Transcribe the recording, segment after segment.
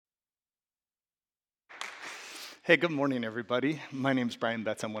Hey, good morning, everybody. My name is Brian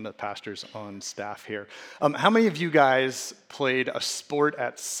Betts. I'm one of the pastors on staff here. How many of you guys played a sport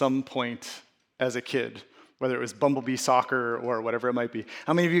at some point as a kid, whether it was bumblebee soccer or whatever it might be?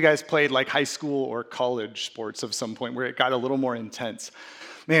 How many of you guys played like high school or college sports of some point where it got a little more intense?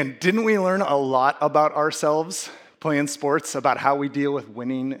 Man, didn't we learn a lot about ourselves playing sports, about how we deal with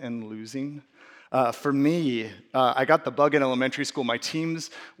winning and losing? For me, I got the bug in elementary school. My teams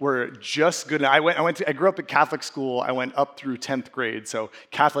were just good. I grew up at Catholic school. I went up through 10th grade, so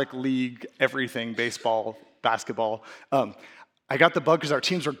Catholic league, everything, baseball, basketball. I got the bug because our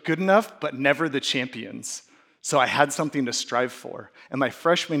teams were good enough, but never the champions. So I had something to strive for. And my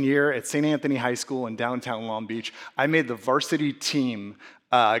freshman year at St. Anthony High School in downtown Long Beach, I made the varsity team.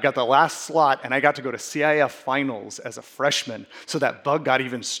 I got the last slot, and I got to go to CIF finals as a freshman, so that bug got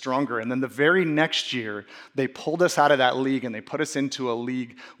even stronger. And then the very next year, they pulled us out of that league, and they put us into a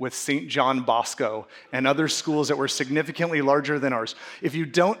league with St. John Bosco and other schools that were significantly larger than ours. If you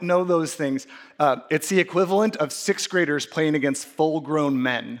don't know those things, it's the equivalent of sixth graders playing against full-grown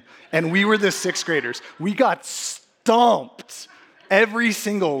men. And we were the sixth graders. We got stomped every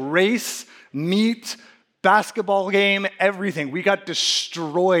single race, meet, basketball game, everything. We got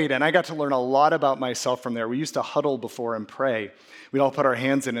destroyed, and I got to learn a lot about myself from there. We used to huddle before and pray. We'd all put our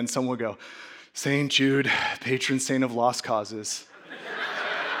hands in, and someone would go, "St. Jude, patron saint of lost causes."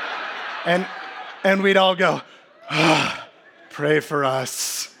 and we'd all go, "Pray for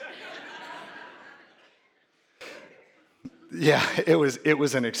us." Yeah, it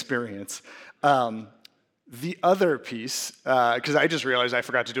was an experience. The other piece, because I just realized I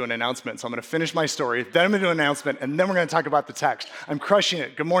forgot to do an announcement, so I'm going to finish my story, then I'm going to do an announcement, and then we're going to talk about the text. I'm crushing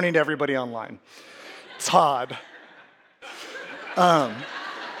it. Good morning to everybody online. Todd.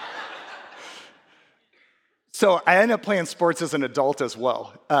 So I ended up playing sports as an adult as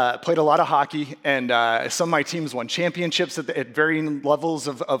well. Played a lot of hockey, and some of my teams won championships at varying levels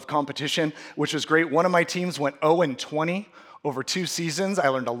of competition, which was great. One of my teams went 0-20 over 2 seasons. I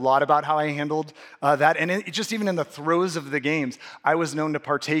learned a lot about how I handled that. And just even in the throes of the games, I was known to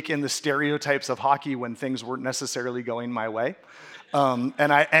partake in the stereotypes of hockey when things weren't necessarily going my way.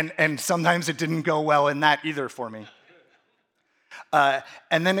 And sometimes it didn't go well in that either for me.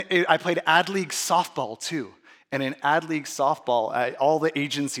 And then I played ad league softball too. And in ad league softball, all the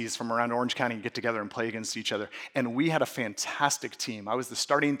agencies from around Orange County get together and play against each other. And we had a fantastic team. I was the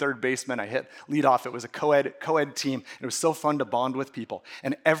starting third baseman. I hit leadoff. It was a co-ed team. It was so fun to bond with people.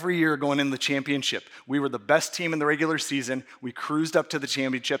 And every year going in the championship, we were the best team in the regular season. We cruised up to the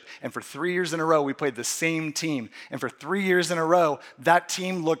championship. And for 3 years in a row, we played the same team. And for 3 years in a row, that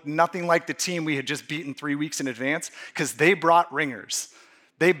team looked nothing like the team we had just beaten 3 weeks in advance because they brought ringers.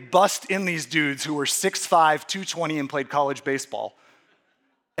 They bust in these dudes who were 6'5", 220, and played college baseball.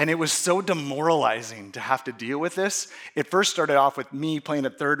 And it was so demoralizing to have to deal with this. It first started off with me playing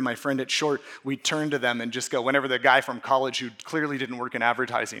at third and my friend at short. We'd turn to them and just go, whenever the guy from college who clearly didn't work in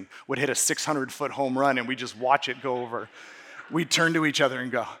advertising would hit a 600-foot home run and we'd just watch it go over, we'd turn to each other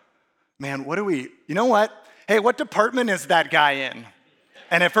and go, "Man, you know what? Hey, what department is that guy in?"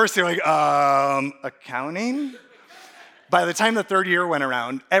 And at first they were like, accounting? By the time the third year went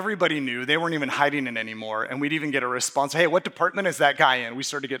around, everybody knew. They weren't even hiding it anymore. And we'd even get a response, "Hey, what department is that guy in?" We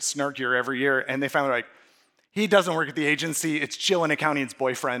started to get snarkier every year. And they finally were like, "He doesn't work at the agency. It's Jill in accounting's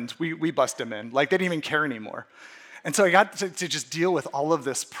boyfriend. We bust him in." Like, they didn't even care anymore. And so I got to just deal with all of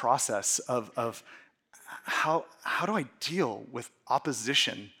this process of how do I deal with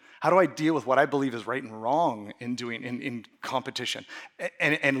opposition? How do I deal with what I believe is right and wrong in competition?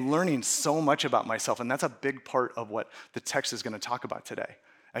 And learning so much about myself, and that's a big part of what the text is going to talk about today.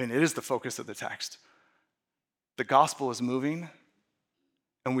 I mean, it is the focus of the text. The gospel is moving,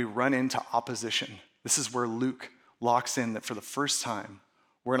 and we run into opposition. This is where Luke locks in that for the first time,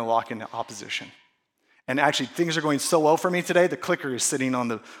 we're going to lock into opposition. And actually, things are going so well for me today, the clicker is sitting on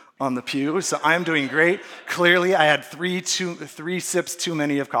the pew, so I'm doing great. Clearly, I had three sips too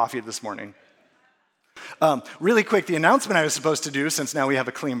many of coffee this morning. Really quick, the announcement I was supposed to do, since now we have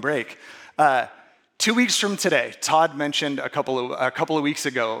a clean break. 2 weeks from today, Todd mentioned a couple of weeks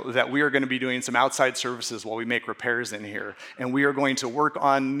ago that we are going to be doing some outside services while we make repairs in here. And we are going to work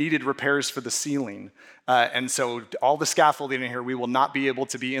on needed repairs for the ceiling. And so all the scaffolding in here, we will not be able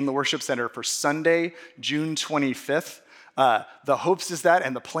to be in the worship center for Sunday, June 25th. The hopes is that,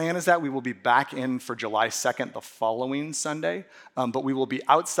 and the plan is that we will be back in for July 2nd, the following Sunday. But we will be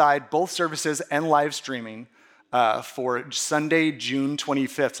outside both services and live streaming for Sunday, June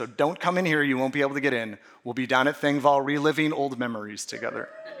 25th. So don't come in here. You won't be able to get in. We'll be down at Thingval reliving old memories together.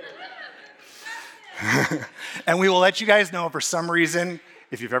 And we will let you guys know if for some reason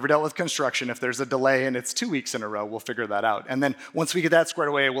If you've ever dealt with construction, if there's a delay and it's 2 weeks in a row, we'll figure that out. And then once we get that squared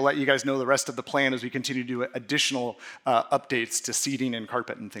away, we'll let you guys know the rest of the plan as we continue to do additional updates to seating and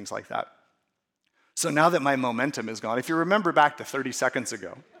carpet and things like that. So now that my momentum is gone, if you remember back to 30 seconds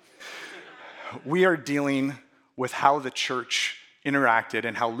ago, we are dealing with how the church interacted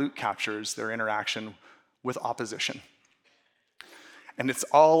and how Luke captures their interaction with opposition. And it's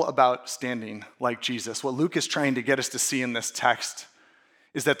all about standing like Jesus. What Luke is trying to get us to see in this text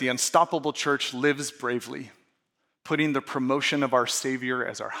is that the unstoppable church lives bravely, putting the promotion of our Savior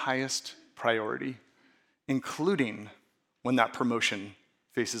as our highest priority, including when that promotion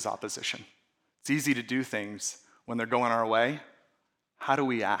faces opposition. It's easy to do things when they're going our way. How do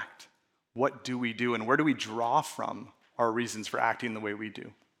we act? What do we do? And where do we draw from our reasons for acting the way we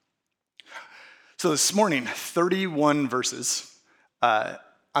do? So this morning, 31 verses. I'm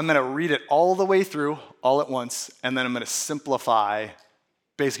going to read it all the way through, all at once, and then I'm going to simplify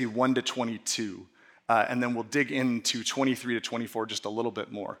basically 1 to 22, and then we'll dig into 23 to 24 just a little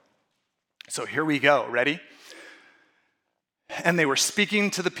bit more. So here we go. Ready? And they were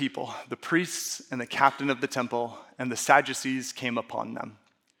speaking to the people. The priests and the captain of the temple and the Sadducees came upon them.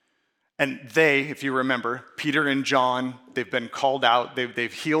 And they, if you remember, Peter and John, they've been called out.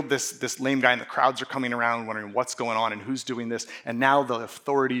 They've healed this lame guy, and the crowds are coming around wondering what's going on and who's doing this. And now the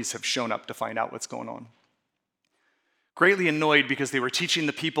authorities have shown up to find out what's going on. Greatly annoyed because they were teaching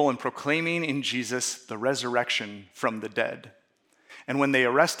the people and proclaiming in Jesus the resurrection from the dead. And when they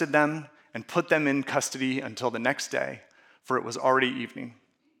arrested them and put them in custody until the next day, for it was already evening.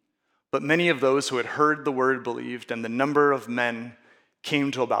 But many of those who had heard the word believed, and the number of men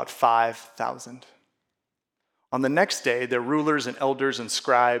came to about 5,000. On the next day, their rulers and elders and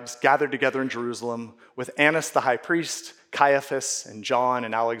scribes gathered together in Jerusalem with Annas the high priest, Caiaphas and John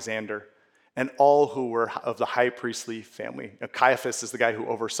and Alexander, and all who were of the high priestly family. Now, Caiaphas is the guy who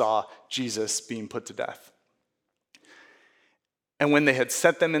oversaw Jesus being put to death. And when they had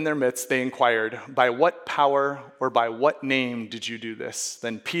set them in their midst, they inquired, "By what power or by what name did you do this?"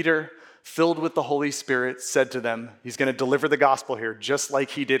 Then Peter, filled with the Holy Spirit, said to them, he's going to deliver the gospel here, just like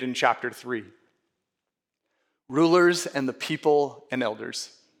he did in chapter 3. "Rulers and the people and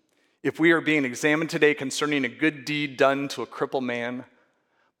elders, if we are being examined today concerning a good deed done to a crippled man,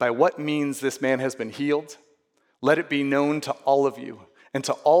 by what means this man has been healed, let it be known to all of you and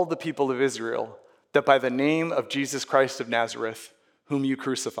to all the people of Israel that by the name of Jesus Christ of Nazareth, whom you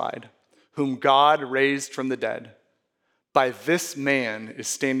crucified, whom God raised from the dead, by this man is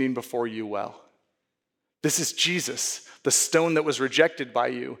standing before you well. This is Jesus, the stone that was rejected by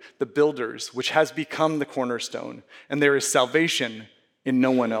you, the builders, which has become the cornerstone, and there is salvation in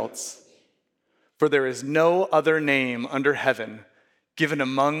no one else. For there is no other name under heaven given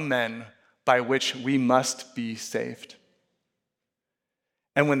among men by which we must be saved."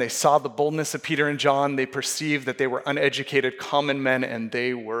 And when they saw the boldness of Peter and John, they perceived that they were uneducated common men, and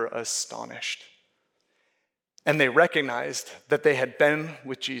they were astonished. And they recognized that they had been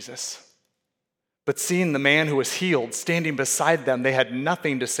with Jesus. But seeing the man who was healed standing beside them, they had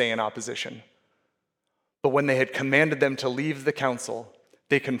nothing to say in opposition. But when they had commanded them to leave the council,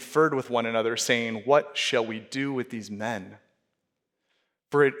 they conferred with one another, saying, "What shall we do with these men?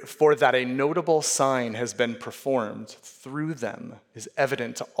 For that a notable sign has been performed through them is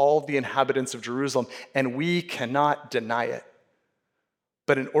evident to all the inhabitants of Jerusalem, and we cannot deny it.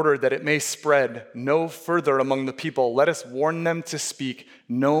 But in order that it may spread no further among the people, let us warn them to speak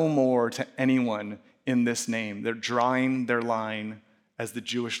no more to anyone in this name." They're drawing their line as the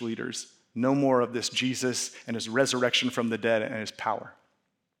Jewish leaders. No more of this Jesus and his resurrection from the dead and his power.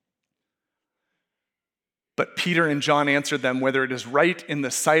 But Peter and John answered them, "Whether it is right in the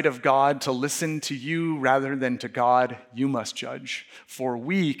sight of God to listen to you rather than to God, you must judge. For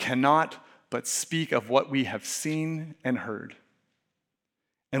we cannot but speak of what we have seen and heard."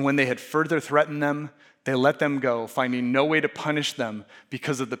 And when they had further threatened them, they let them go, finding no way to punish them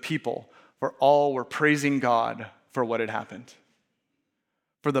because of the people, for all were praising God for what had happened.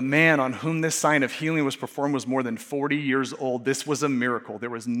 For the man on whom this sign of healing was performed was more than 40 years old. This was a miracle. There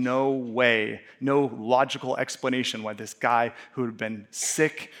was no way, no logical explanation why this guy who had been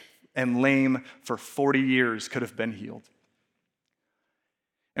sick and lame for 40 years could have been healed.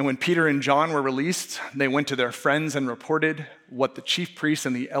 And when Peter and John were released, they went to their friends and reported what the chief priests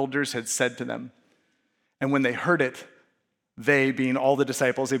and the elders had said to them. And when they heard it, they, being all the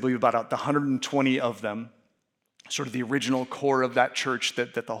disciples, they believe about 120 of them, sort of the original core of that church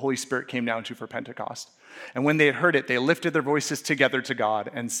that the Holy Spirit came down to for Pentecost. And when they had heard it, they lifted their voices together to God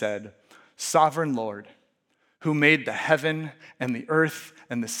and said, "Sovereign Lord, who made the heaven and the earth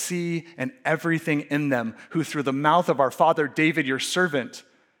and the sea and everything in them, who through the mouth of our father David, your servant,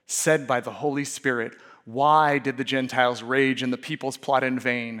 said by the Holy Spirit, why did the Gentiles rage and the peoples plot in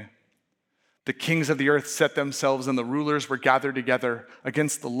vain? The kings of the earth set themselves and the rulers were gathered together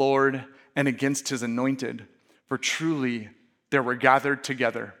against the Lord and against his anointed. For truly there were gathered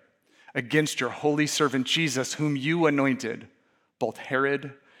together against your holy servant Jesus, whom you anointed, both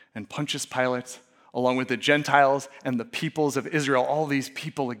Herod and Pontius Pilate, along with the Gentiles and the peoples of Israel, all these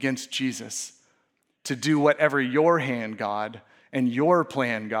people against Jesus, to do whatever your hand, God, and your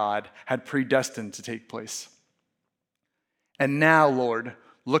plan, God, had predestined to take place. And now, Lord,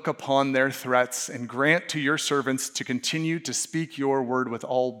 look upon their threats and grant to your servants to continue to speak your word with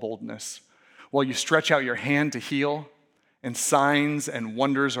all boldness, while you stretch out your hand to heal, and signs and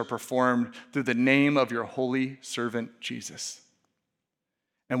wonders are performed through the name of your holy servant Jesus.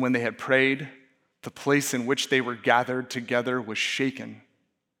 And when they had prayed, the place in which they were gathered together was shaken,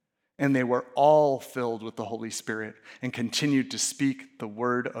 and they were all filled with the Holy Spirit and continued to speak the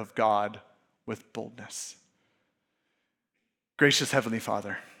word of God with boldness. Gracious Heavenly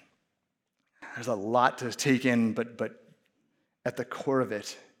Father, there's a lot to take in, but at the core of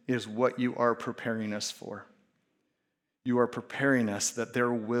it is what you are preparing us for. You are preparing us that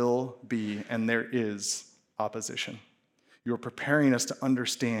there will be and there is opposition. You are preparing us to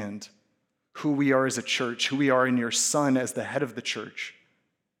understand who we are as a church, who we are in your Son as the head of the church.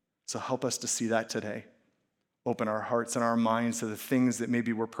 So help us to see that today. Open our hearts and our minds to the things that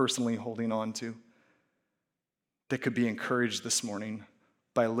maybe we're personally holding on to, that could be encouraged this morning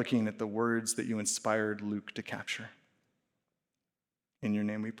by looking at the words that you inspired Luke to capture. In your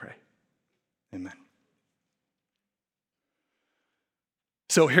name we pray. Amen.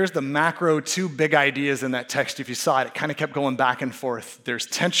 So here's the macro, two big ideas in that text. If you saw it, it kind of kept going back and forth. There's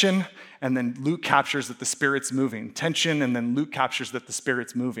tension, and then Luke captures that the Spirit's moving. Tension, and then Luke captures that the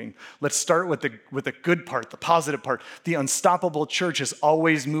Spirit's moving. Let's start with the good part, the positive part. The unstoppable church is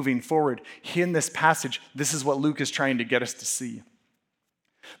always moving forward. In this passage, this is what Luke is trying to get us to see.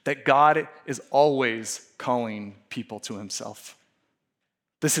 That God is always calling people to himself.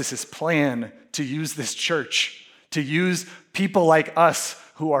 This is his plan to use this church, to use people like us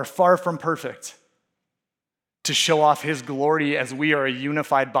who are far from perfect, to show off his glory as we are a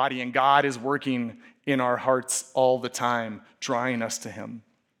unified body, and God is working in our hearts all the time, drawing us to him.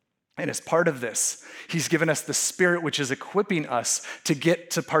 And as part of this, he's given us the Spirit, which is equipping us to get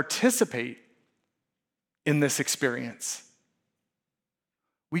to participate in this experience.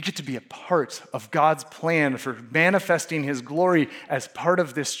 We get to be a part of God's plan for manifesting his glory as part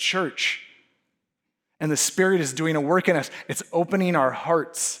of this church. And the Spirit is doing a work in us. It's opening our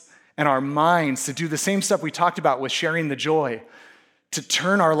hearts and our minds to do the same stuff we talked about with sharing the joy, to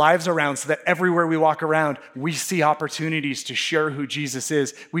turn our lives around so that everywhere we walk around, we see opportunities to share who Jesus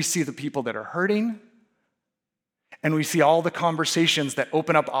is. We see the people that are hurting, and we see all the conversations that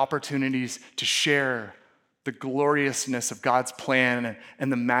open up opportunities to share the gloriousness of God's plan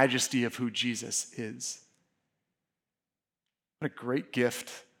and the majesty of who Jesus is. What a great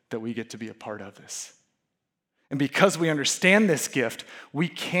gift that we get to be a part of this. And because we understand this gift, we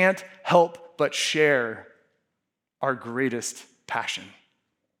can't help but share our greatest passion.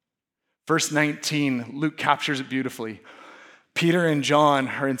 Verse 19, Luke captures it beautifully. Peter and John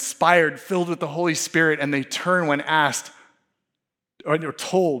are inspired, filled with the Holy Spirit, and they turn when asked, or they're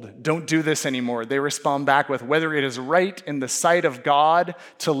told, don't do this anymore. They respond back with, whether it is right in the sight of God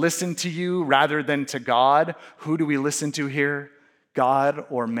to listen to you rather than to God. Who do we listen to here? God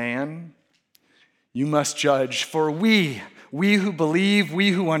or man? You must judge, for we who believe, we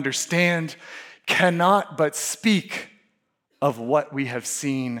who understand, cannot but speak of what we have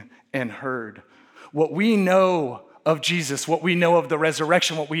seen and heard. What we know of Jesus, what we know of the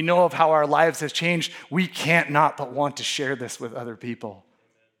resurrection, what we know of how our lives have changed, we can't not but want to share this with other people.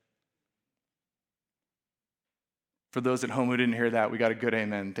 For those at home who didn't hear that, we got a good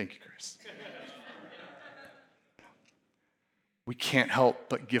amen. Thank you, Chris. We can't help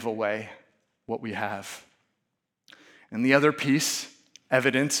but give away what we have. And the other piece,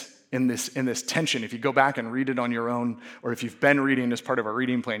 evident in this tension, if you go back and read it on your own, or if you've been reading as part of our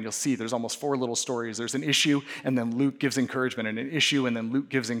reading plan, you'll see there's almost 4 little stories. There's an issue, and then Luke gives encouragement, and an issue, and then Luke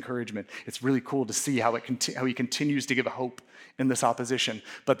gives encouragement. It's really cool to see how he continues to give hope in this opposition.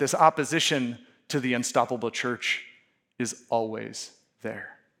 But this opposition to the unstoppable church is always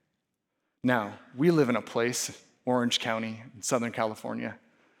there. Now, we live in a place, Orange County, in Southern California.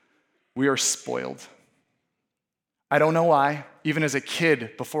 We are spoiled. I don't know why. Even as a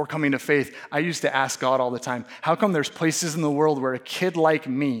kid, before coming to faith, I used to ask God all the time, how come there's places in the world where a kid like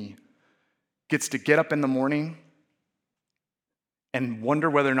me gets to get up in the morning and wonder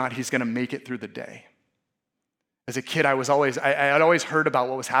whether or not he's going to make it through the day. As a kid, I'd always heard about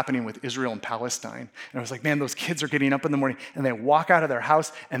what was happening with Israel and Palestine. And I was like, man, those kids are getting up in the morning and they walk out of their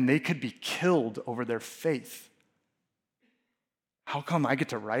house and they could be killed over their faith. How come I get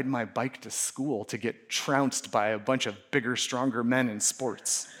to ride my bike to school to get trounced by a bunch of bigger, stronger men in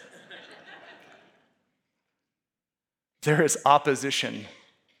sports? There is opposition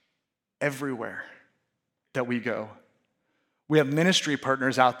everywhere that we go. We have ministry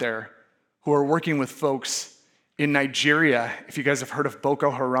partners out there who are working with folks in Nigeria. If you guys have heard of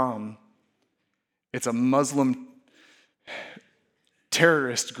Boko Haram, it's a Muslim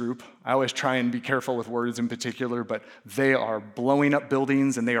terrorist group. I always try and be careful with words in particular, but they are blowing up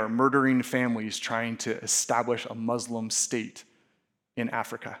buildings and they are murdering families trying to establish a Muslim state in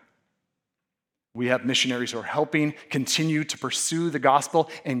Africa. We have missionaries who are helping continue to pursue the gospel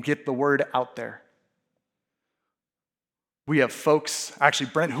and get the word out there. We have folks, actually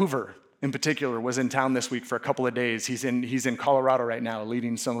Brent Hoover in particular was in town this week for a couple of days. He's in Colorado right now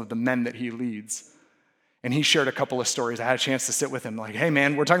leading some of the men that he leads. And he shared a couple of stories. I had a chance to sit with him like, hey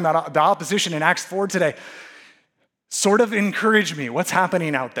man, we're talking about the opposition in Acts 4 today. Sort of encourage me. What's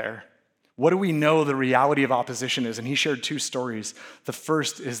happening out there? What do we know the reality of opposition is? And he shared two stories. The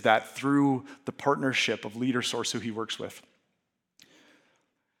first is that through the partnership of LeaderSource, who he works with,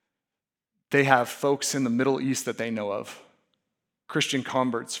 they have folks in the Middle East that they know of, Christian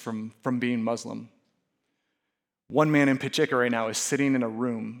converts from being Muslim. One man in particular right now is sitting in a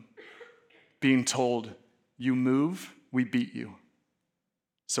room being told, you move, we beat you.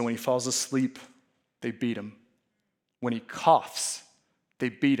 So when he falls asleep, they beat him. When he coughs, they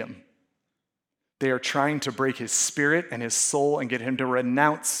beat him. They are trying to break his spirit and his soul and get him to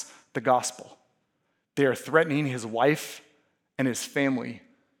renounce the gospel. They are threatening his wife and his family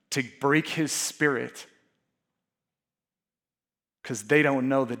to break his spirit because they don't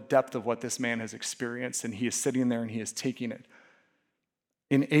know the depth of what this man has experienced, and he is sitting there and he is taking it.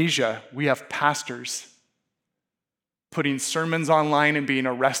 In Asia, we have pastors putting sermons online and being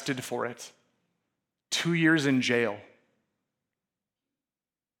arrested for it. 2 years in jail.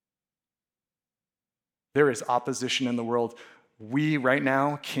 There is opposition in the world we right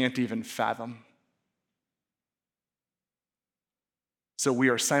now can't even fathom. So we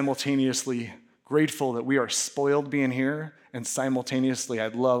are simultaneously grateful that we are spoiled being here, and simultaneously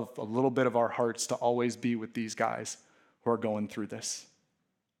I'd love a little bit of our hearts to always be with these guys who are going through this.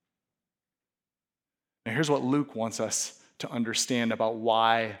 Now here's what Luke wants us to understand about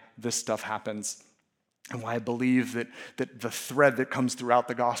why this stuff happens and why I believe that the thread that comes throughout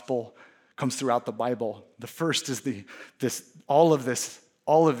the gospel comes throughout the Bible. The first is all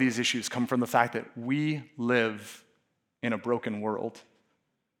of these issues come from the fact that we live in a broken world.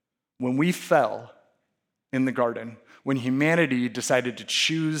 When we fell in the garden, when humanity decided to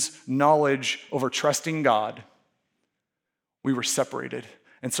choose knowledge over trusting God, we were separated.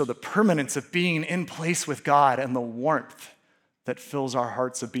 And so the permanence of being in place with God and the warmth that fills our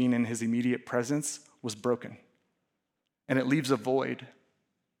hearts of being in his immediate presence was broken. And it leaves a void.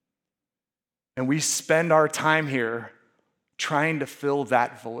 And we spend our time here trying to fill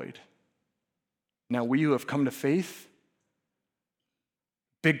that void. Now, we who have come to faith,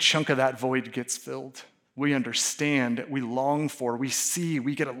 big chunk of that void gets filled. We understand, we long for, we see,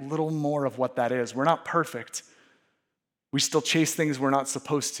 we get a little more of what that is. We're not perfect. We still chase things we're not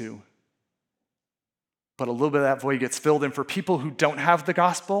supposed to. But a little bit of that void gets filled. And for people who don't have the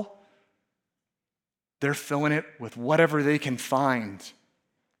gospel, they're filling it with whatever they can find.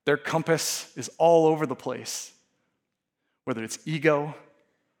 Their compass is all over the place, whether it's ego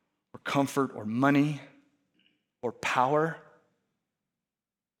or comfort or money or power.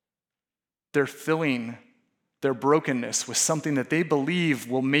 They're filling their brokenness with something that they believe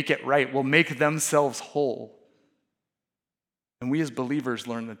will make it right, will make themselves whole. And we as believers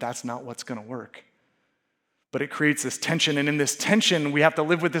learn that that's not what's going to work. But it creates this tension, and in this tension, we have to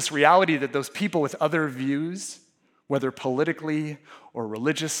live with this reality that those people with other views, whether politically or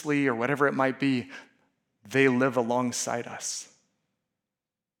religiously or whatever it might be, they live alongside us.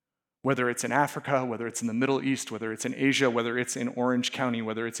 Whether it's in Africa, whether it's in the Middle East, whether it's in Asia, whether it's in Orange County,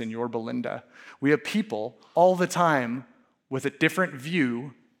 whether it's in Yorba Linda, we have people all the time with a different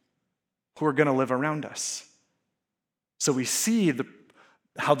view who are going to live around us. So we see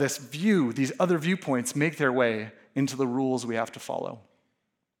how this view, these other viewpoints make their way into the rules we have to follow,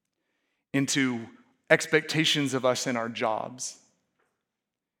 into expectations of us in our jobs,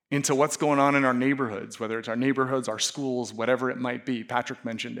 into what's going on in our neighborhoods, whether it's our neighborhoods, our schools, whatever it might be. Patrick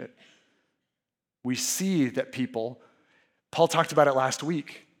mentioned it. We see that Paul talked about it last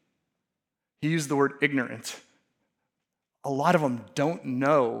week. He used the word ignorant. A lot of them don't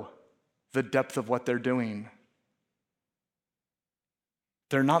know the depth of what they're doing.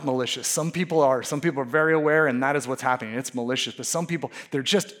 They're not malicious. Some people are. Some people are very aware, and that is what's happening. It's malicious. But some people, they're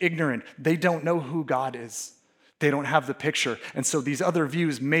just ignorant. They don't know who God is. They don't have the picture. And so these other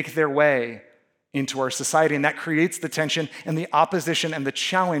views make their way into our society, and that creates the tension and the opposition and the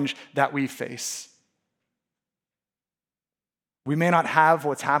challenge that we face. We may not have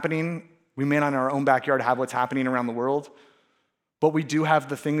what's happening. We may not in our own backyard have what's happening around the world, but we do have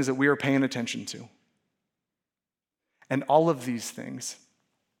the things that we are paying attention to. And all of these things,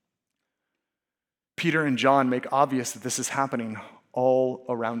 Peter and John make obvious that this is happening all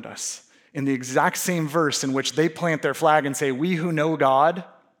around us. In the exact same verse in which they plant their flag and say, we who know God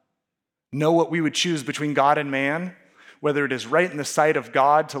know what we would choose between God and man, whether it is right in the sight of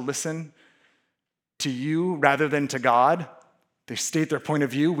God to listen to you rather than to God. They state their point of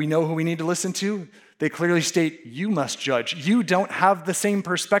view. We know who we need to listen to. They clearly state, you must judge. You don't have the same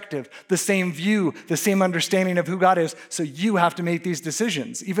perspective, the same view, the same understanding of who God is, so you have to make these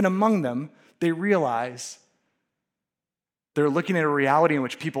decisions. Even among them, they realize they're looking at a reality in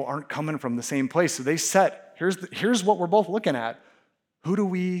which people aren't coming from the same place. So they set, here's what we're both looking at. Who do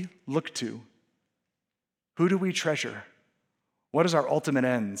we look to? Who do we treasure? What is our ultimate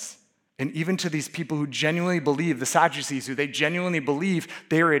ends? And even to these people who genuinely believe, the Sadducees, who they genuinely believe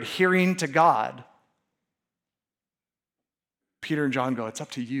they are adhering to God, Peter and John go, it's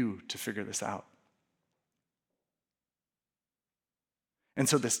up to you to figure this out. And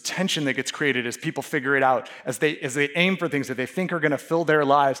so this tension that gets created as people figure it out, as they aim for things that they think are going to fill their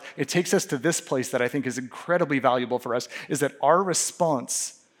lives, it takes us to this place that I think is incredibly valuable for us, is that our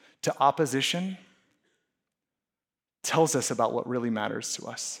response to opposition tells us about what really matters to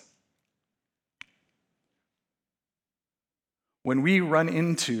us. When we run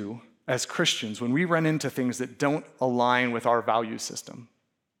into, as Christians, when we run into things that don't align with our value system,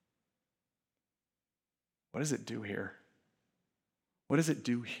 what does it do here? What does it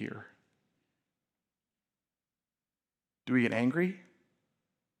do here? Do we get angry?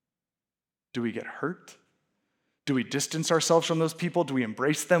 Do we get hurt? Do we distance ourselves from those people? Do we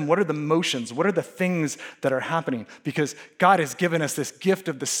embrace them? What are the motions? What are the things that are happening? Because God has given us this gift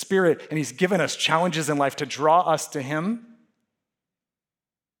of the Spirit, and He's given us challenges in life to draw us to Him.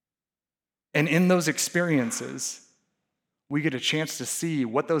 And in those experiences, we get a chance to see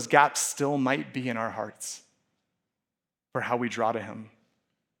what those gaps still might be in our hearts for how we draw to Him.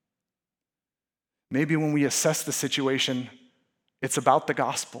 Maybe when we assess the situation, it's about the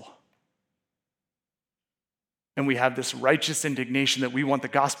gospel. And we have this righteous indignation that we want the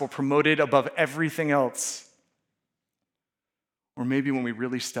gospel promoted above everything else. Or maybe when we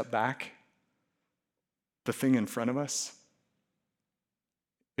really step back, the thing in front of us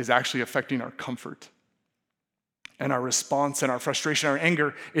is actually affecting our comfort. And our response and our frustration, our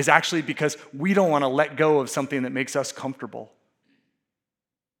anger is actually because we don't want to let go of something that makes us comfortable.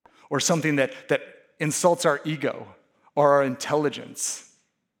 Or something that insults our ego or our intelligence,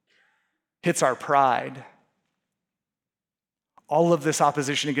 hits our pride. All of this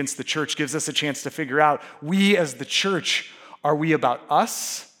opposition against the church gives us a chance to figure out, we as the church, are we about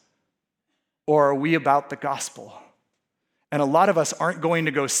us or are we about the gospel? And a lot of us aren't going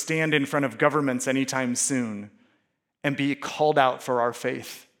to go stand in front of governments anytime soon and be called out for our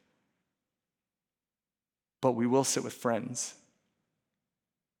faith. But we will sit with friends.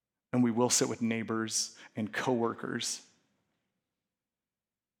 And we will sit with neighbors and coworkers.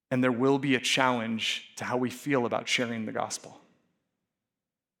 And there will be a challenge to how we feel about sharing the gospel.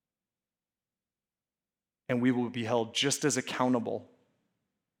 And we will be held just as accountable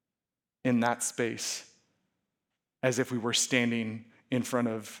in that space as if we were standing in front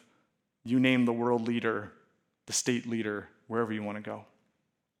of, you name the world leader, the state leader, wherever you want to go.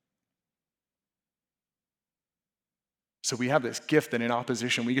 So we have this gift that in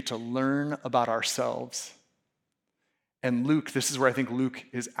opposition, we get to learn about ourselves. And Luke, this is where I think Luke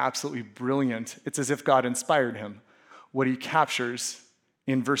is absolutely brilliant. It's as if God inspired him. What he captures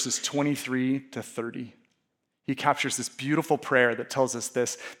in verses 23 to 30. He captures this beautiful prayer that tells us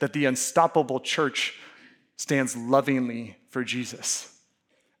this, that the unstoppable church stands lovingly for Jesus.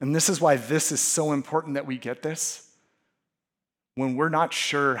 And this is why this is so important that we get this. When we're not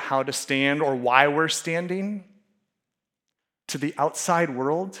sure how to stand or why we're standing, to the outside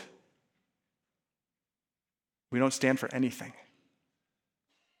world, we don't stand for anything.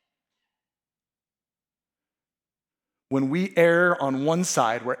 When we err on one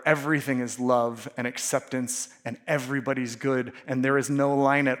side where everything is love and acceptance and everybody's good and there is no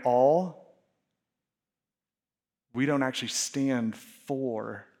line at all, we don't actually stand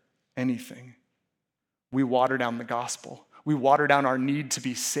for anything. We water down the gospel. We water down our need to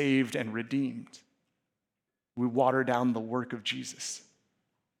be saved and redeemed. We water down the work of Jesus.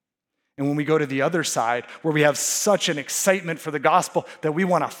 And when we go to the other side, where we have such an excitement for the gospel that we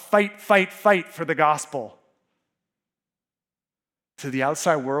want to fight for the gospel, to the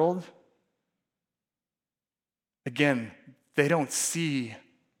outside world, again, they don't see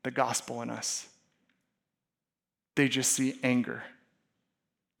the gospel in us. They just see anger.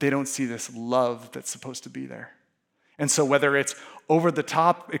 They don't see this love that's supposed to be there. And so whether it's over the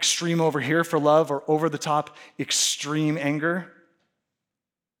top, extreme over here for love, or over the top, extreme anger,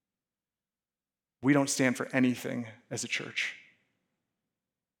 we don't stand for anything as a church.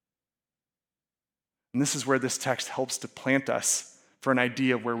 And this is where this text helps to plant us for an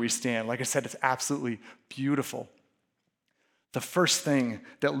idea of where we stand. Like I said, it's absolutely beautiful. The first thing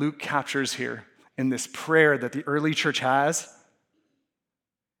that Luke captures here in this prayer that the early church has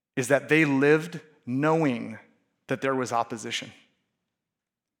is that they lived knowing that there was opposition.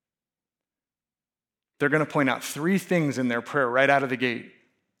 They're going to point out three things in their prayer right out of the gate.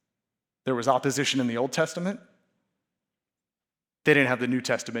 There was opposition in the Old Testament. They didn't have the New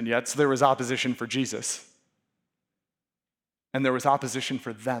Testament yet, so there was opposition for Jesus. And there was opposition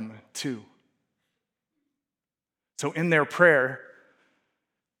for them too. So in their prayer,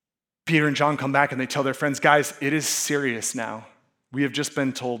 Peter and John come back and they tell their friends, guys, it is serious now. We have just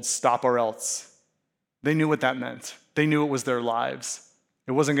been told stop or else. They knew what that meant. They knew it was their lives.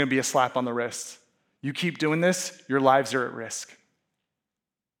 It wasn't going to be a slap on the wrist. You keep doing this, your lives are at risk.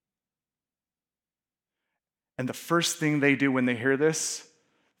 And the first thing they do when they hear this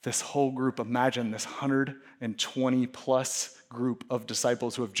whole group, imagine this 120 plus group of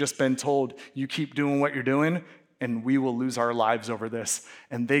disciples who have just been told, you keep doing what you're doing, and we will lose our lives over this.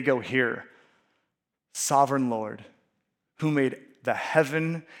 And they go here, sovereign Lord, who made the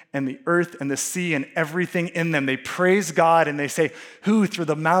heaven and the earth and the sea and everything in them. They praise God and they say, who through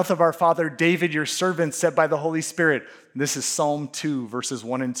the mouth of our father David, your servant, said by the Holy Spirit. This is Psalm 2, verses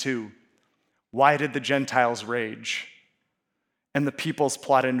 1 and 2. Why did the Gentiles rage and the peoples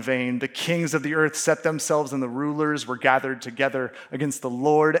plot in vain? The kings of the earth set themselves and the rulers were gathered together against the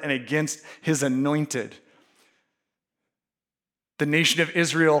Lord and against his anointed. The nation of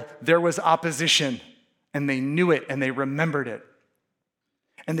Israel, there was opposition, and they knew it and they remembered it.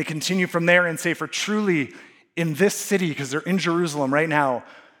 And they continue from there and say, for truly in this city, because they're in Jerusalem right now,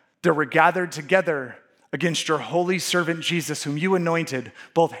 there were gathered together against your holy servant Jesus, whom you anointed,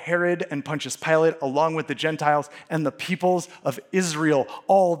 both Herod and Pontius Pilate, along with the Gentiles and the peoples of Israel,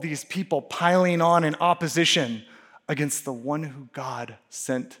 all these people piling on in opposition against the one who God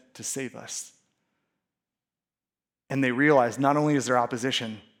sent to save us. And they realize not only is there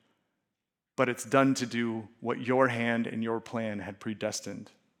opposition, but it's done to do what your hand and your plan had predestined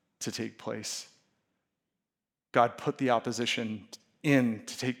to take place. God put the opposition in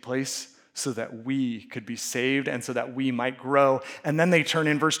to take place so that we could be saved and so that we might grow. And then they turn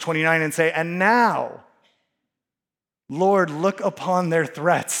in verse 29 and say, and now, Lord, look upon their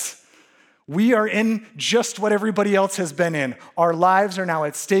threats. We are in just what everybody else has been in. Our lives are now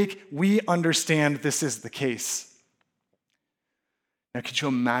at stake. We understand this is the case. Now, could you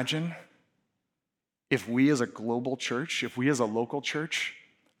imagine if we as a global church, if we as a local church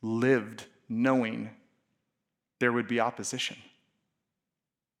lived knowing there would be opposition?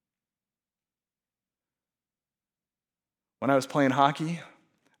 When I was playing hockey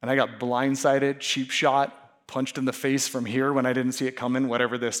and I got blindsided, cheap shot, punched in the face from here when I didn't see it coming,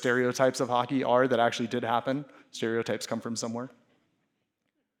 whatever the stereotypes of hockey are that actually did happen. Stereotypes come from somewhere.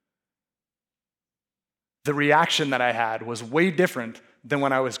 The reaction that I had was way different than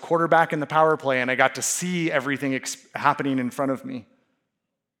when I was quarterback in the power play and I got to see everything happening in front of me.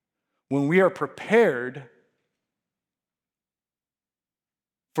 When we are prepared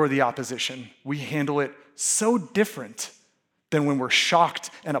for the opposition, we handle it so different than when we're shocked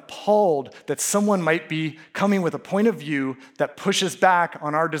and appalled that someone might be coming with a point of view that pushes back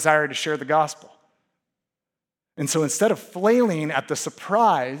on our desire to share the gospel. And so instead of flailing at the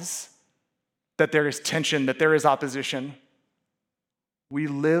surprise that there is tension, that there is opposition, we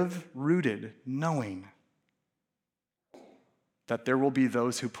live rooted, knowing that there will be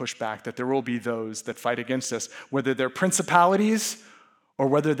those who push back, that there will be those that fight against us, whether they're principalities or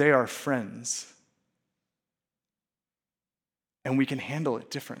whether they are friends. And we can handle it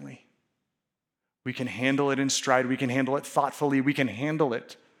differently. We can handle it in stride. We can handle it thoughtfully. We can handle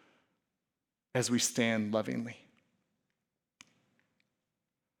it as we stand lovingly.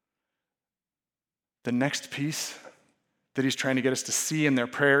 The next piece that he's trying to get us to see in their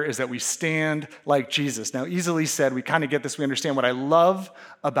prayer is that we stand like Jesus. Now, easily said, we kind of get this, we understand. What I love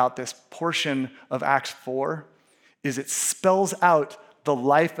about this portion of Acts 4 is it spells out the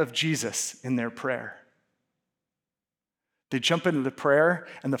life of Jesus in their prayer. They jump into the prayer,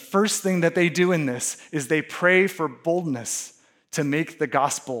 and the first thing that they do in this is they pray for boldness to make the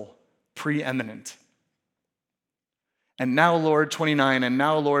gospel preeminent. And now, Lord, 29, and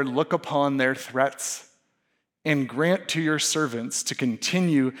now, Lord, look upon their threats and grant to your servants to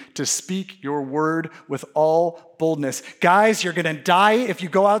continue to speak your word with all boldness. Guys, you're going to die if you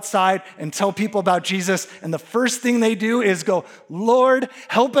go outside and tell people about Jesus, and the first thing they do is go, Lord,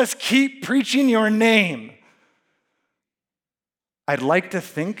 help us keep preaching your name. I'd like to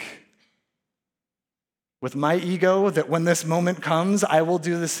think with my ego that when this moment comes, I will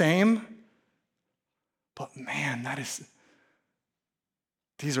do the same. But man,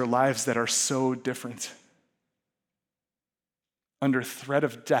 these are lives that are so different. Under threat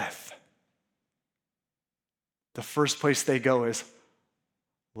of death, the first place they go is,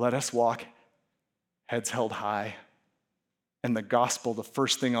 let us walk heads held high, and the gospel the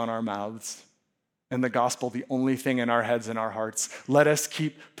first thing on our mouths, and the gospel the only thing in our heads and our hearts. Let us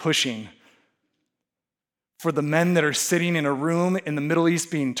keep pushing. For the men that are sitting in a room in the Middle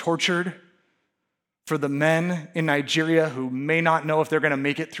East being tortured, for the men in Nigeria who may not know if they're going to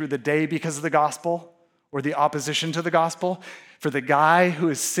make it through the day because of the gospel or the opposition to the gospel, for the guy who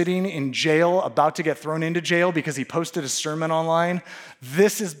is sitting in jail, about to get thrown into jail because he posted a sermon online,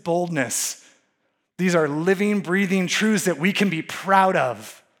 this is boldness. These are living, breathing truths that we can be proud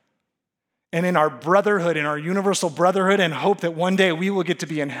of. And in our brotherhood, in our universal brotherhood, and hope that one day we will get to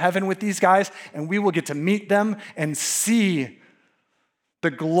be in heaven with these guys and we will get to meet them and see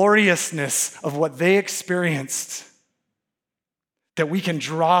the gloriousness of what they experienced, that we can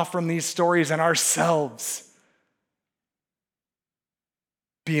draw from these stories and ourselves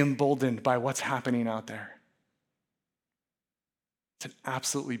be emboldened by what's happening out there. It's an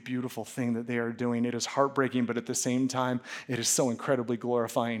absolutely beautiful thing that they are doing. It is heartbreaking, but at the same time, it is so incredibly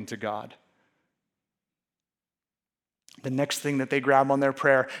glorifying to God. The next thing that they grab on their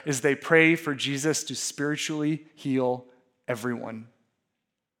prayer is they pray for Jesus to spiritually heal everyone.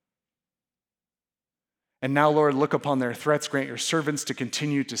 And now, Lord, look upon their threats. Grant your servants to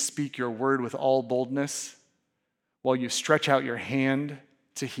continue to speak your word with all boldness while you stretch out your hand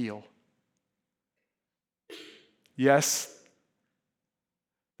to heal. Yes,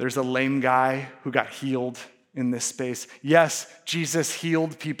 there's a lame guy who got healed in this space. Yes, Jesus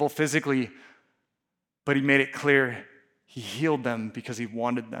healed people physically, but he made it clear he healed them because he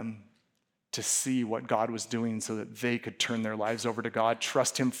wanted them to see what God was doing so that they could turn their lives over to God,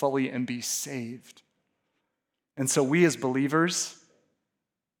 trust him fully, and be saved. And so we as believers,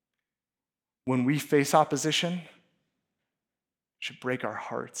 when we face opposition, should break our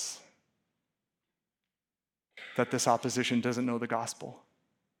hearts that this opposition doesn't know the gospel.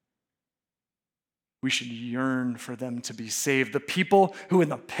 We should yearn for them to be saved. The people who in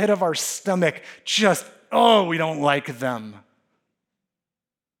the pit of our stomach just, we don't like them.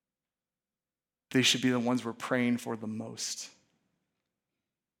 They should be the ones we're praying for the most.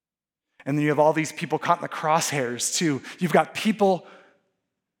 And then you have all these people caught in the crosshairs too. You've got people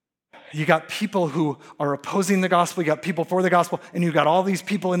who are opposing the gospel, you got people for the gospel, and you've got all these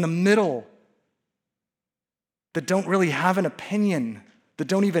people in the middle that don't really have an opinion, that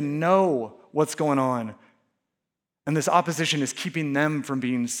don't even know what's going on. And this opposition is keeping them from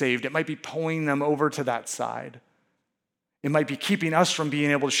being saved. It might be pulling them over to that side. It might be keeping us from being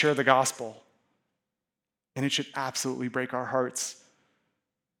able to share the gospel. And it should absolutely break our hearts.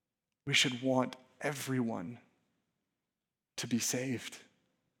 We should want everyone to be saved.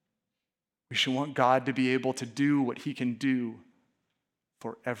 We should want God to be able to do what he can do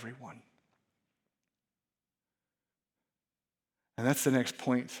for everyone. And that's the next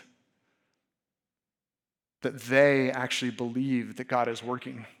point. That they actually believe that God is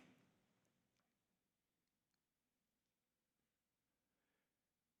working.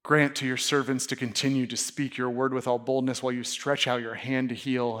 Grant to your servants to continue to speak your word with all boldness while you stretch out your hand to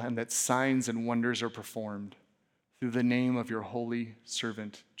heal, and that signs and wonders are performed through the name of your holy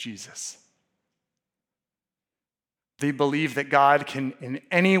servant, Jesus. They believe that God can, in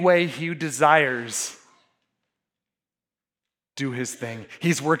any way he desires, do his thing.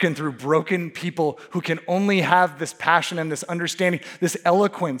 He's working through broken people who can only have this passion and this understanding, this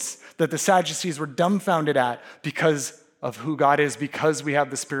eloquence that the Sadducees were dumbfounded at because of who God is, because we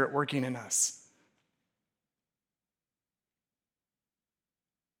have the Spirit working in us.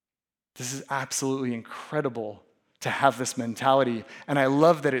 This is absolutely incredible to have this mentality. And I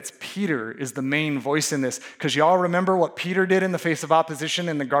love that it's Peter is the main voice in this, because y'all remember what Peter did in the face of opposition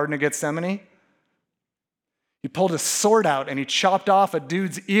in the Garden of Gethsemane? He pulled his sword out and he chopped off a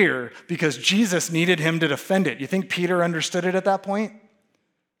dude's ear because Jesus needed him to defend it. You think Peter understood it at that point?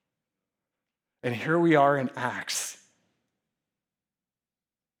 And here we are in Acts.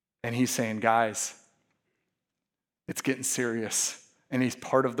 And he's saying, guys, it's getting serious. And he's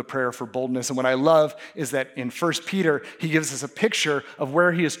part of the prayer for boldness. And what I love is that in 1 Peter, he gives us a picture of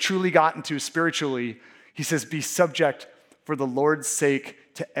where he has truly gotten to spiritually. He says, be subject for the Lord's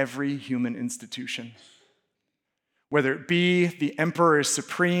sake to every human institution. Whether it be the emperor is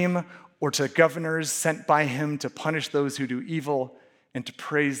supreme or to governors sent by him to punish those who do evil and to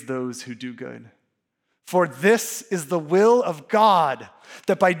praise those who do good. For this is the will of God,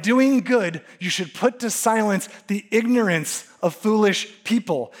 that by doing good, you should put to silence the ignorance of foolish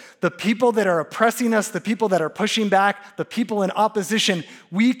people. The people that are oppressing us, the people that are pushing back, the people in opposition,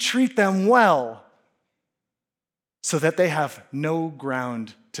 we treat them well so that they have no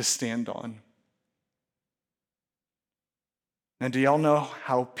ground to stand on. And do y'all know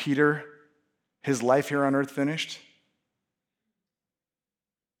how Peter, his life here on earth finished?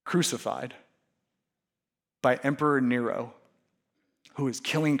 Crucified by Emperor Nero, who is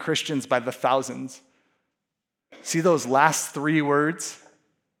killing Christians by the thousands. See those last 3 words?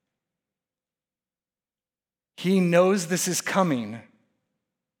 He knows this is coming.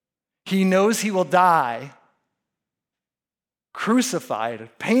 He knows he will die, crucified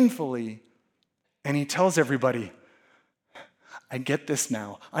painfully, and he tells everybody, I get this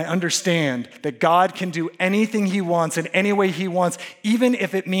now. I understand that God can do anything he wants in any way he wants, even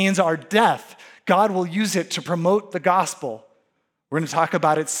if it means our death. God will use it to promote the gospel. We're going to talk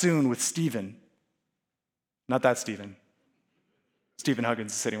about it soon with Stephen. Not that Stephen. Stephen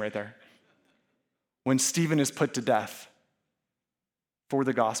Huggins is sitting right there. When Stephen is put to death for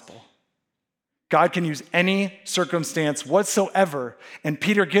the gospel, God can use any circumstance whatsoever, and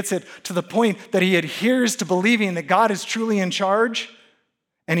Peter gets it to the point that he adheres to believing that God is truly in charge,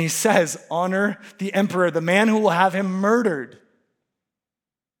 and he says, honor the emperor, the man who will have him murdered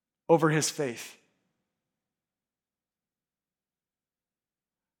over his faith.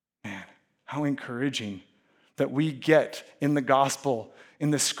 Man, how encouraging that we get in the gospel,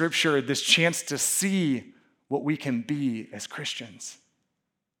 in the scripture, this chance to see what we can be as Christians.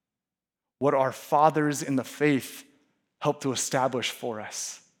 What our fathers in the faith helped to establish for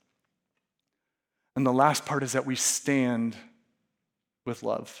us. And the last part is that we stand with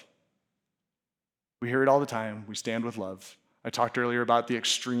love. We hear it all the time. We stand with love. I talked earlier about the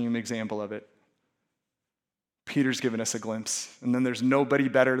extreme example of it. Peter's given us a glimpse. And then there's nobody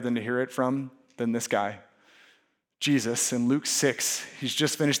better than to hear it from than this guy. Jesus, in Luke 6, he's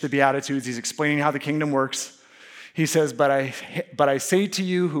just finished the Beatitudes. He's explaining how the kingdom works. He says, but I say to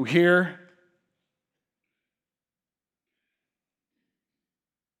you who hear,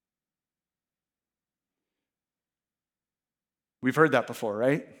 we've heard that before,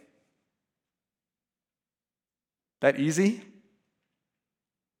 right? That easy?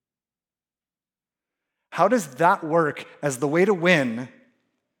 How does that work as the way to win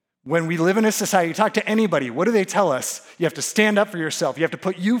when we live in a society? Talk to anybody. What do they tell us? You have to stand up for yourself. You have to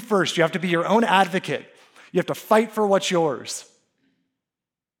put you first. You have to be your own advocate. You have to fight for what's yours.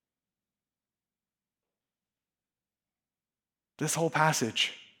 This whole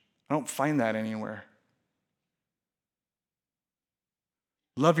passage, I don't find that anywhere.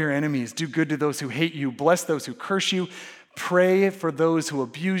 Love your enemies. Do good to those who hate you. Bless those who curse you. Pray for those who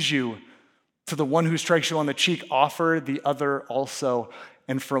abuse you. To the one who strikes you on the cheek, offer the other also.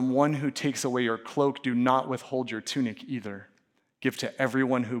 And from one who takes away your cloak, do not withhold your tunic either. Give to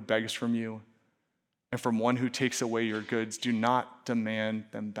everyone who begs from you. And from one who takes away your goods, do not demand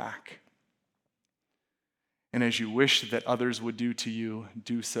them back. And as you wish that others would do to you,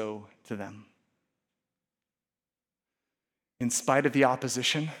 do so to them. In spite of the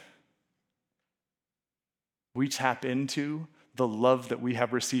opposition, we tap into the love that we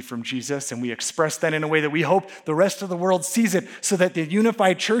have received from Jesus, and we express that in a way that we hope the rest of the world sees it, so that the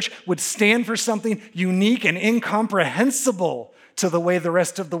unified church would stand for something unique and incomprehensible to the way the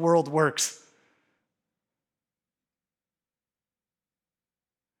rest of the world works.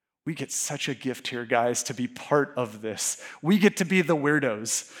 We get such a gift here, guys, to be part of this. We get to be the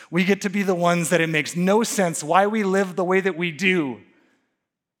weirdos. We get to be the ones that it makes no sense why we live the way that we do.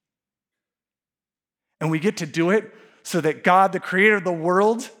 And we get to do it so that God, the creator of the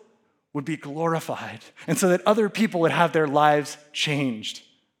world, would be glorified, and so that other people would have their lives changed.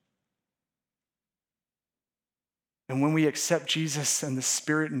 And when we accept Jesus and the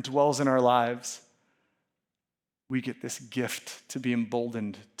Spirit indwells in our lives, we get this gift to be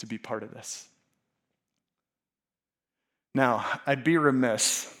emboldened to be part of this. Now, I'd be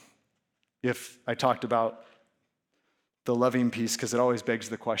remiss if I talked about the loving piece, because it always begs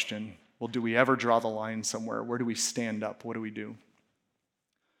the question, well, do we ever draw the line somewhere? Where do we stand up? What do we do?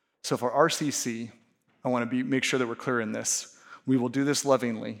 So for RCC, I want to make sure that we're clear in this. We will do this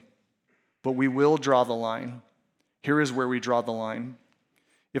lovingly, but we will draw the line. Here is where we draw the line.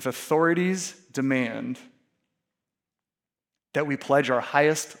 If authorities demand that we pledge our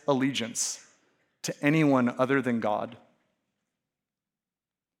highest allegiance to anyone other than God,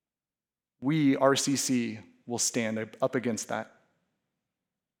 we, RCC, will stand up against that.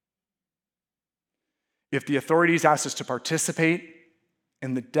 If the authorities ask us to participate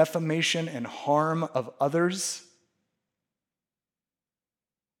in the defamation and harm of others,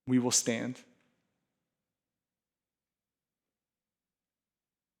 we will stand.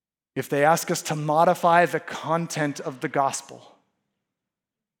 If they ask us to modify the content of the gospel,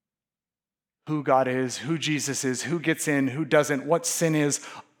 who God is, who Jesus is, who gets in, who doesn't, what sin is,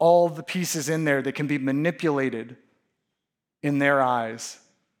 all the pieces in there that can be manipulated in their eyes,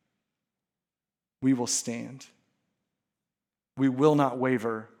 we will stand. We will not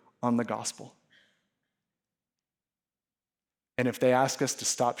waver on the gospel. And if they ask us to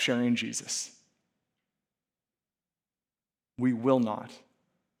stop sharing Jesus, we will not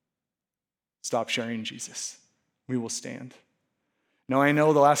stop sharing Jesus. We will stand. Now, I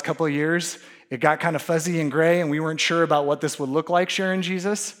know the last couple of years, it got kind of fuzzy and gray, and we weren't sure about what this would look like, sharing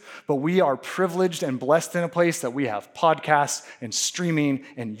Jesus, but we are privileged and blessed in a place that we have podcasts and streaming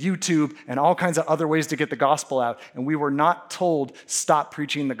and YouTube and all kinds of other ways to get the gospel out, and we were not told, stop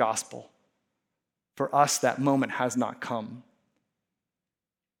preaching the gospel. For us, that moment has not come.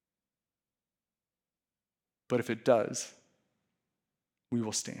 But if it does, we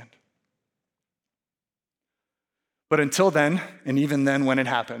will stand. But until then, and even then when it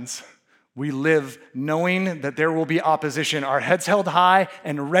happens, we live knowing that there will be opposition, our heads held high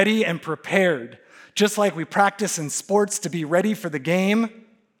and ready and prepared. Just like we practice in sports to be ready for the game,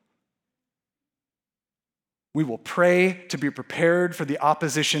 we will pray to be prepared for the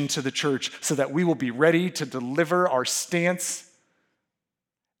opposition to the church so that we will be ready to deliver our stance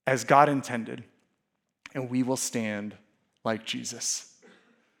as God intended. And we will stand like Jesus.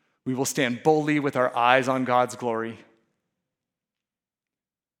 We will stand boldly with our eyes on God's glory.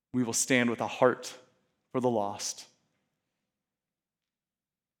 We will stand with a heart for the lost,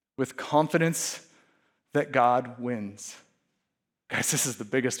 with confidence that God wins. Guys, this is the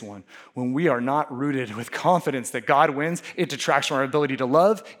biggest one. When we are not rooted with confidence that God wins, it detracts from our ability to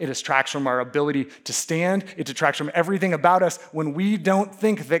love, it detracts from our ability to stand, it detracts from everything about us. When we don't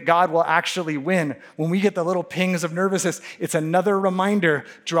think that God will actually win, when we get the little pings of nervousness, it's another reminder,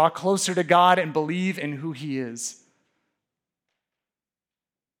 draw closer to God and believe in who He is.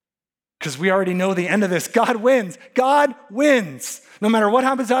 Because we already know the end of this. God wins. God wins. No matter what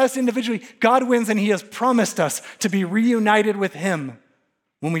happens to us individually, God wins, and He has promised us to be reunited with Him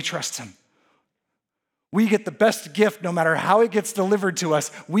when we trust Him. We get the best gift no matter how it gets delivered to us.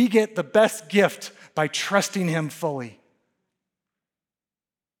 We get the best gift by trusting Him fully.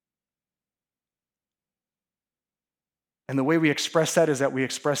 And the way we express that is that we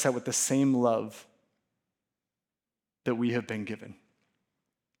express that with the same love that we have been given.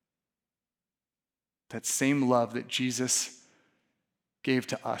 That same love that Jesus gave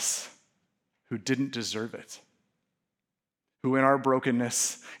to us who didn't deserve it. Who in our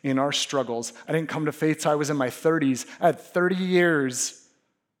brokenness, in our struggles, I didn't come to faith till I was in my 30s. I had 30 years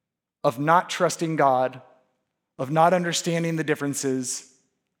of not trusting God, of not understanding the differences,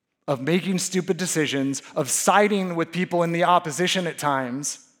 of making stupid decisions, of siding with people in the opposition at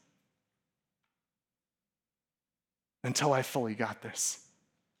times, until I fully got this.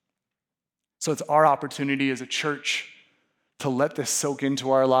 So it's our opportunity as a church to let this soak into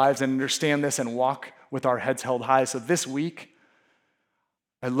our lives and understand this and walk with our heads held high. So this week,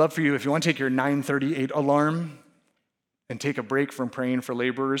 I'd love for you, if you want to take your 9:38 alarm and take a break from praying for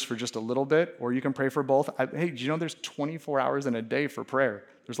laborers for just a little bit, or you can pray for both. Hey, do you know there's 24 hours in a day for prayer?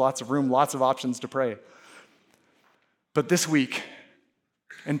 There's lots of room, lots of options to pray. But this week,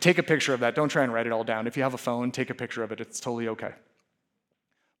 and take a picture of that. Don't try and write it all down. If you have a phone, take a picture of it. It's totally okay.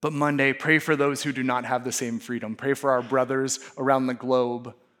 But Monday, pray for those who do not have the same freedom. Pray for our brothers around the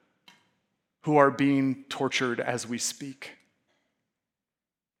globe who are being tortured as we speak.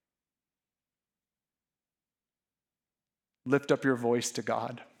 Lift up your voice to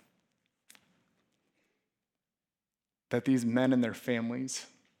God. That these men and their families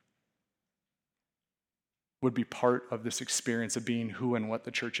would be part of this experience of being who and what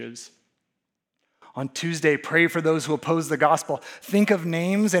the church is. On Tuesday, pray for those who oppose the gospel. Think of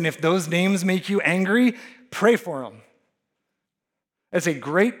names, and if those names make you angry, pray for them. It's a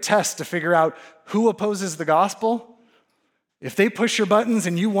great test to figure out who opposes the gospel. If they push your buttons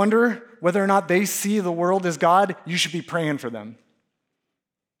and you wonder whether or not they see the world as God, you should be praying for them.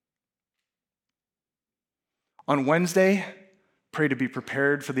 On Wednesday, pray to be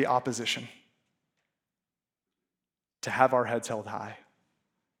prepared for the opposition, to have our heads held high,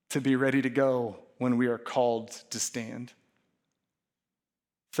 to be ready to go when we are called to stand.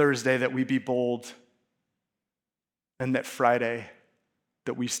 Thursday, that we be bold, and that Friday,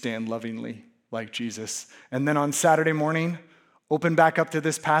 that we stand lovingly like Jesus. And then on Saturday morning, open back up to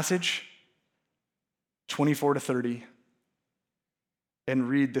this passage, 24 to 30, and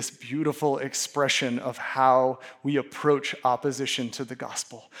read this beautiful expression of how we approach opposition to the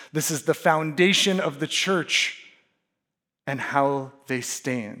gospel. This is the foundation of the church and how they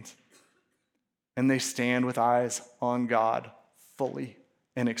stand. And they stand with eyes on God fully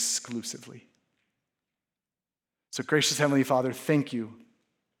and exclusively. So, gracious Heavenly Father, thank you.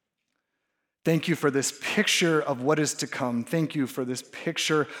 Thank you for this picture of what is to come. Thank you for this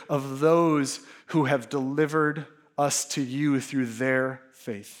picture of those who have delivered us to you through their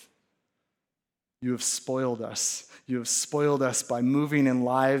faith. You have spoiled us. You have spoiled us by moving in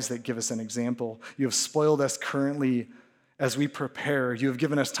lives that give us an example. You have spoiled us currently as we prepare. You have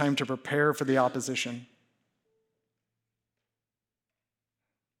given us time to prepare for the opposition.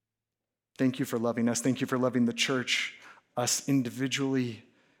 Thank you for loving us. Thank you for loving the church, us individually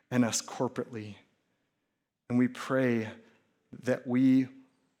and us corporately. And we pray that we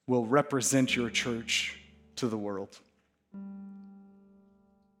will represent your church to the world.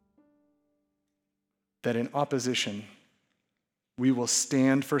 That in opposition, we will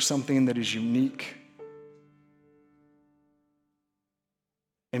stand for something that is unique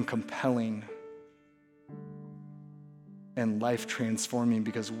and compelling and life-transforming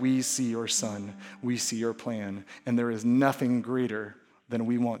because we see your Son, we see your plan, and there is nothing greater than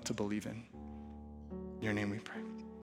we want to believe in. In your name we pray.